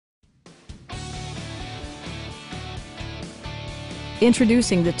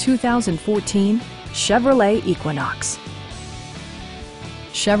Introducing the 2014 Chevrolet Equinox.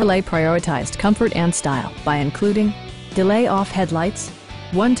 Chevrolet prioritized comfort and style by including delay-off headlights,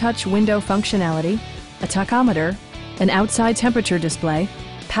 one-touch window functionality, a tachometer, an outside temperature display,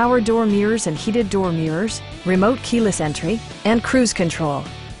 power door mirrors and heated door mirrors, remote keyless entry, and cruise control.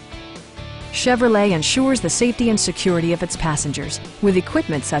 Chevrolet ensures the safety and security of its passengers with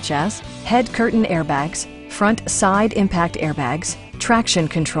equipment such as head curtain airbags, front side impact airbags, traction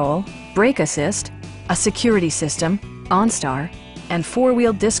control, brake assist, a security system, OnStar, and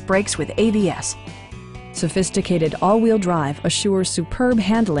four-wheel disc brakes with ABS. Sophisticated all-wheel drive assures superb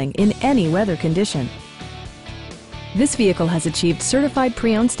handling in any weather condition. This vehicle has achieved certified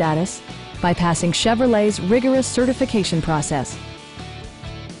pre-owned status by passing Chevrolet's rigorous certification process.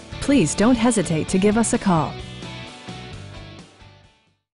 Please don't hesitate to give us a call.